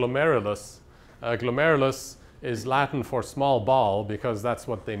region is a glomerulus. Glomerulus is Latin for small ball because that's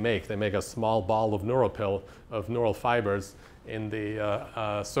what they make. They make a small ball of neuropil, of neural fibers, in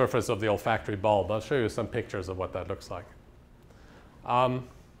the surface of the olfactory bulb. I'll show you some pictures of what that looks like.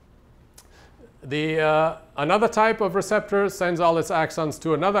 Another type of receptor sends all its axons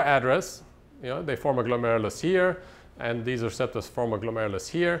to another address. You know, they form a glomerulus here, and these receptors form a glomerulus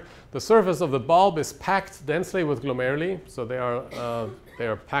here. The surface of the bulb is packed densely with glomeruli, so they are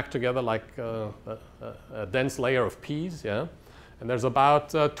packed together like a dense layer of peas. Yeah, and there's about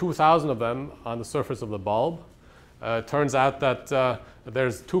 2,000 of them on the surface of the bulb. It turns out that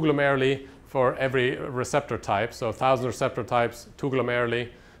there's 2 glomeruli for every receptor type, so 1,000 receptor types, 2 glomeruli,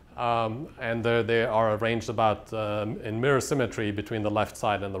 and they are arranged about in mirror symmetry between the left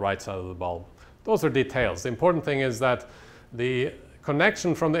side and the right side of the bulb. Those are details. The important thing is that the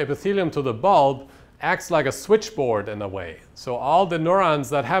connection from the epithelium to the bulb acts like a switchboard in a way. So all the neurons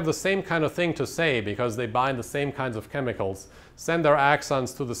that have the same kind of thing to say because they bind the same kinds of chemicals send their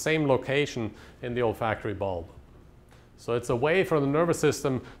axons to the same location in the olfactory bulb. So it's a way for the nervous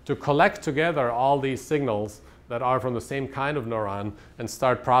system to collect together all these signals that are from the same kind of neuron and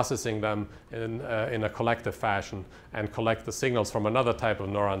start processing them in a collective fashion and collect the signals from another type of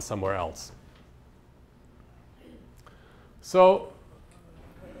neuron somewhere else. So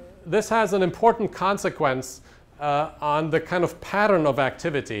this has an important consequence on the kind of pattern of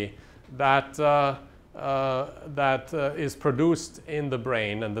activity that, is produced in the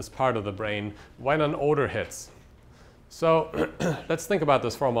brain and this part of the brain when an odor hits. So let's think about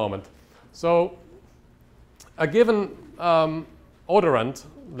this for a moment. So a given odorant,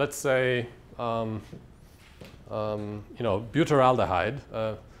 let's say butyraldehyde.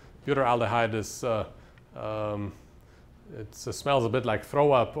 Butyraldehyde is it smells a bit like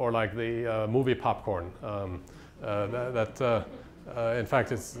throw up or like the movie popcorn. In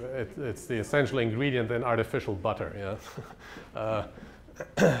fact, it's the essential ingredient in artificial butter. Yeah.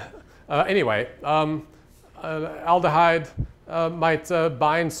 Anyway, aldehyde might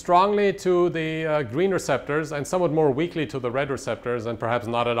bind strongly to the green receptors and somewhat more weakly to the red receptors and perhaps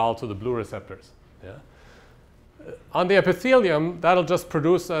not at all to the blue receptors. Yeah. On the epithelium, that'll just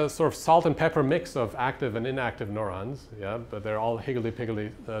produce a sort of salt and pepper mix of active and inactive neurons, yeah, but they're all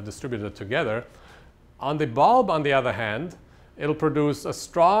higgledy-piggledy distributed together. On the bulb, on the other hand, it'll produce a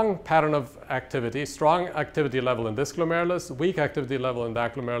strong pattern of activity, strong activity level in this glomerulus, weak activity level in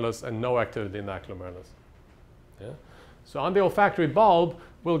that glomerulus, and no activity in that glomerulus. Yeah? So on the olfactory bulb,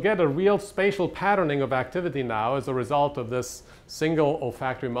 we'll get a real spatial patterning of activity now as a result of this single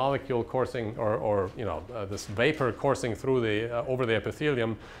olfactory molecule coursing, this vapor coursing through the over the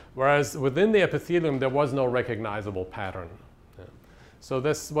epithelium, whereas within the epithelium there was no recognizable pattern. Yeah. So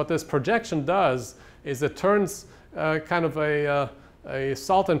what this projection does is it turns kind of a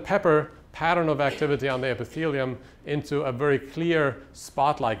salt and pepper pattern of activity on the epithelium into a very clear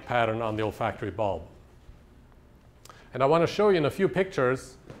spot-like pattern on the olfactory bulb. And I want to show you in a few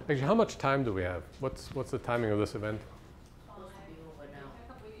pictures. Actually, how much time do we have? What's the timing of this event? Supposed to be over now.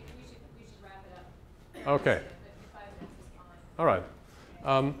 We should wrap it up. Okay. 5 minutes is fine.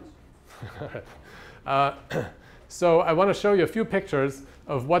 All right. So I want to show you a few pictures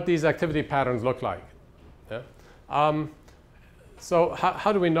of what these activity patterns look like. Yeah? So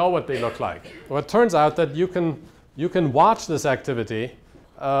how do we know what they look like? Well, it turns out that you can watch this activity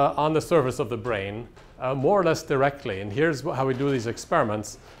on the surface of the brain more or less directly. And here's how we do these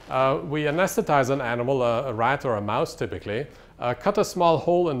experiments. We anesthetize an animal, a rat or a mouse typically, cut a small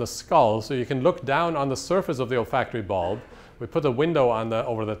hole in the skull so you can look down on the surface of the olfactory bulb. We put a window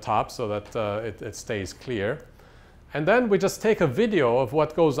over the top so that it stays clear. And then we just take a video of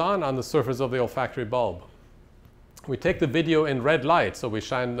what goes on the surface of the olfactory bulb. We take the video in red light, so we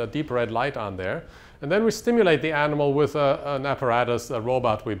shine a deep red light on there. And then we stimulate the animal with an apparatus, a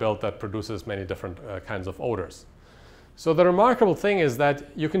robot we built that produces many different kinds of odors. So the remarkable thing is that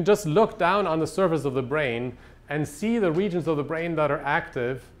you can just look down on the surface of the brain and see the regions of the brain that are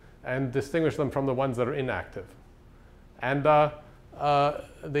active and distinguish them from the ones that are inactive. And the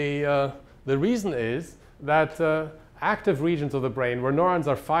reason is that active regions of the brain where neurons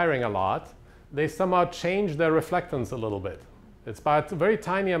are firing a lot, they somehow change their reflectance a little bit. It's about a very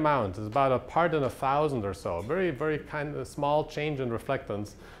tiny amount. It's about a part in 1,000 or so. Very, very kind of small change in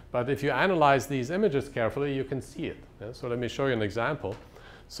reflectance. But if you analyze these images carefully, you can see it. Yeah? So let me show you an example.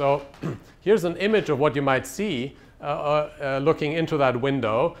 So here's an image of what you might see looking into that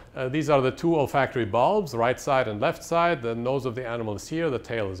window. These are the two olfactory bulbs, right side and left side. The nose of the animal is here. The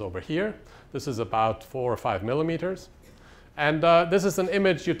tail is over here. This is about 4 or 5 millimeters. And this is an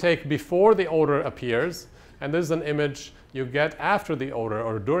image you take before the odor appears. And this is an image you get after the odor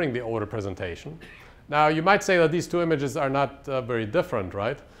or during the odor presentation. Now, you might say that these two images are not very different,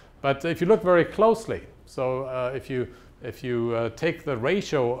 right? But if you look very closely, so if you take the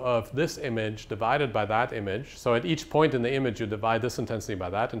ratio of this image divided by that image, so at each point in the image you divide this intensity by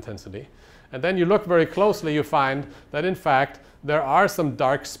that intensity, and then you look very closely, you find that in fact there are some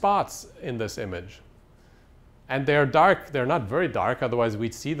dark spots in this image. And they're dark, they're not very dark, otherwise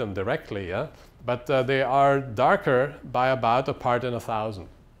we'd see them directly, yeah? But they are darker by about a part in 1,000,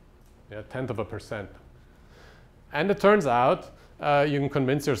 yeah, 0.1%. And it turns out, you can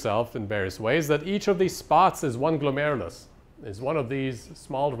convince yourself in various ways that each of these spots is one glomerulus, is one of these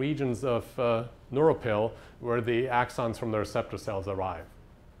small regions of neuropil where the axons from the receptor cells arrive.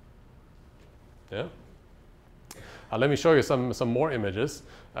 Yeah? Let me show you some more images.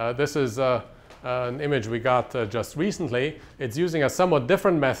 This is an image we got just recently. It's using a somewhat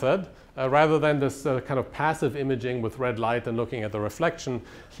different method. Rather than this kind of passive imaging with red light and looking at the reflection,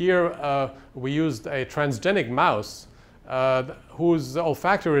 here we used a transgenic mouse whose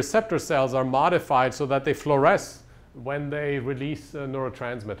olfactory receptor cells are modified so that they fluoresce when they release a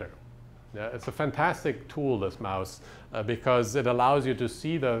neurotransmitter. Yeah, it's a fantastic tool, this mouse, because it allows you to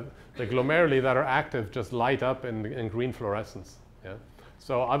see the glomeruli that are active just light up in green fluorescence. Yeah?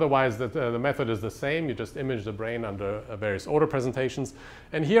 So otherwise, the method is the same. You just image the brain under various odor presentations.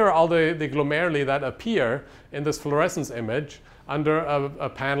 And here are all the glomeruli that appear in this fluorescence image under a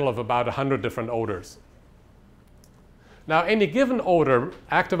panel of about 100 different odors. Now, any given odor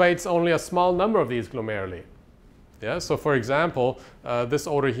activates only a small number of these glomeruli. Yeah? So for example, this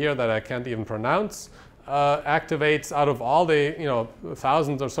odor here that I can't even pronounce activates out of all the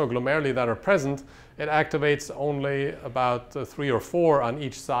thousands or so glomeruli that are present, it activates only about 3 or 4 on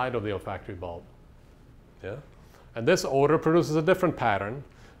each side of the olfactory bulb. Yeah? And this odor produces a different pattern,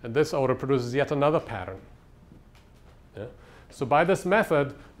 and this odor produces yet another pattern. Yeah? So by this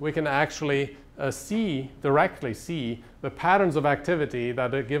method, we can actually directly see the patterns of activity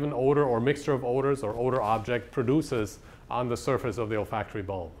that a given odor or mixture of odors or odor object produces on the surface of the olfactory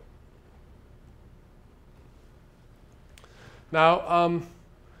bulb. Now,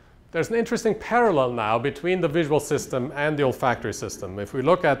 there's an interesting parallel now between the visual system and the olfactory system. If we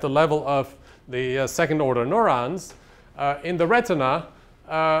look at the level of the second order neurons, in the retina,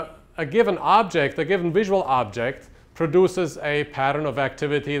 a given object, a given visual object, produces a pattern of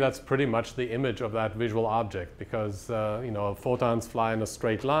activity that's pretty much the image of that visual object, because photons fly in a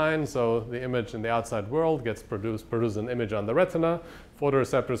straight line, so the image in the outside world produces an image on the retina.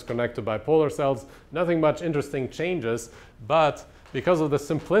 Photoreceptors connect to bipolar cells. Nothing much interesting changes, but because of the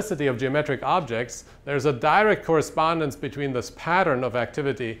simplicity of geometric objects, there's a direct correspondence between this pattern of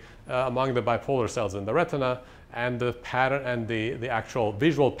activity among the bipolar cells in the retina and the pattern and the actual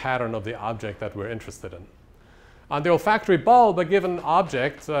visual pattern of the object that we're interested in. On the olfactory bulb, a given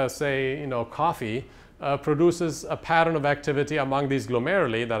object, say coffee, produces a pattern of activity among these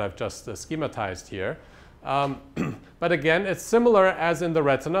glomeruli that I've just schematized here. But again, it's similar as in the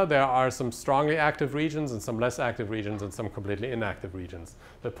retina. There are some strongly active regions and some less active regions and some completely inactive regions.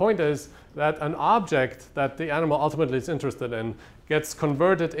 The point is that an object that the animal ultimately is interested in gets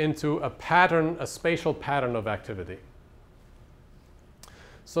converted into a pattern, a spatial pattern of activity.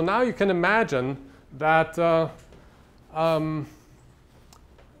 So now you can imagine that the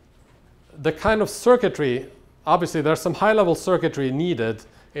kind of circuitry, obviously there's some high-level circuitry needed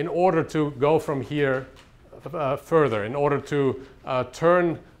in order to go from here further, in order to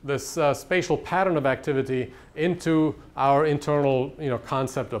turn this spatial pattern of activity into our internal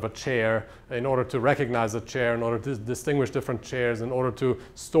concept of a chair, in order to recognize a chair, in order to distinguish different chairs, in order to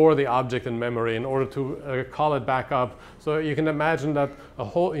store the object in memory, in order to call it back up. So you can imagine that a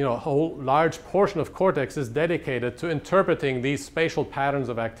whole large portion of cortex is dedicated to interpreting these spatial patterns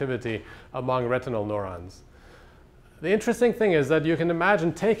of activity among retinal neurons. The interesting thing is that you can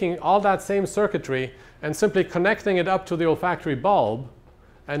imagine taking all that same circuitry and simply connecting it up to the olfactory bulb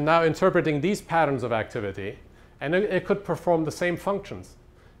and now interpreting these patterns of activity. And it could perform the same functions.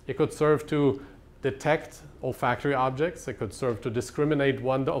 It could serve to detect olfactory objects. It could serve to discriminate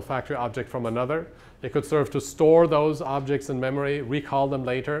one olfactory object from another. It could serve to store those objects in memory, recall them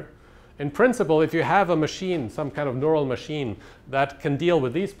later. In principle, if you have a machine, some kind of neural machine that can deal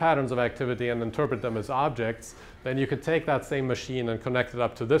with these patterns of activity and interpret them as objects, then you could take that same machine and connect it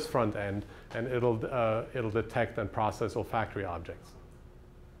up to this front end, and it'll detect and process olfactory objects.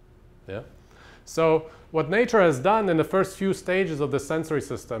 Yeah? So what nature has done in the first few stages of the sensory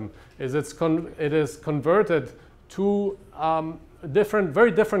system is it is converted to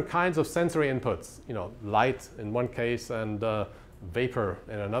very different kinds of sensory inputs. You know, light in one case and vapor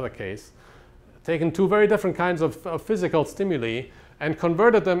in another case. Taken two very different kinds of physical stimuli and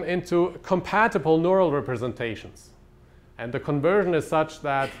converted them into compatible neural representations. And the conversion is such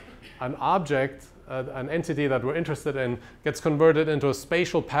that an object, an entity that we're interested in, gets converted into a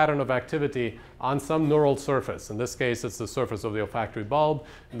spatial pattern of activity on some neural surface. In this case, it's the surface of the olfactory bulb.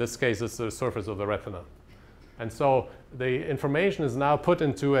 In this case, it's the surface of the retina. And so the information is now put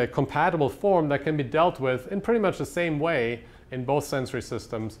into a compatible form that can be dealt with in pretty much the same way in both sensory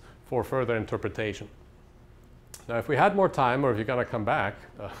systems for further interpretation. Now, if we had more time, or if you're going to come back,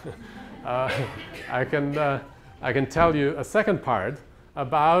 I can tell you a second part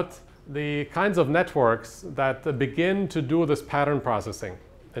about the kinds of networks that begin to do this pattern processing.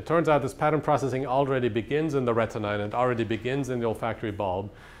 It turns out this pattern processing already begins in the retina, and it already begins in the olfactory bulb.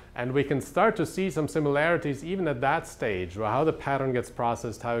 And we can start to see some similarities even at that stage, how the pattern gets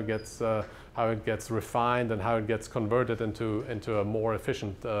processed, how it gets refined, and how it gets converted into a more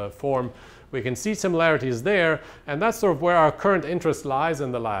efficient form. We can see similarities there, and that's sort of where our current interest lies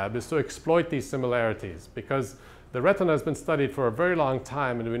in the lab, is to exploit these similarities, because the retina has been studied for a very long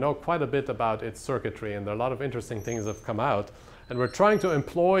time, and we know quite a bit about its circuitry, and there are a lot of interesting things that have come out. And we're trying to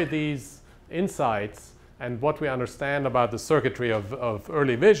employ these insights and what we understand about the circuitry of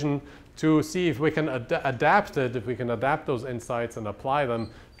early vision to see if we can adapt it, if we can adapt those insights and apply them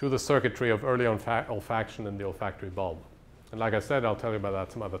to the circuitry of early olfaction in the olfactory bulb. And like I said, I'll tell you about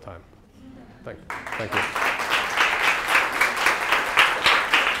that some other time. Thank you.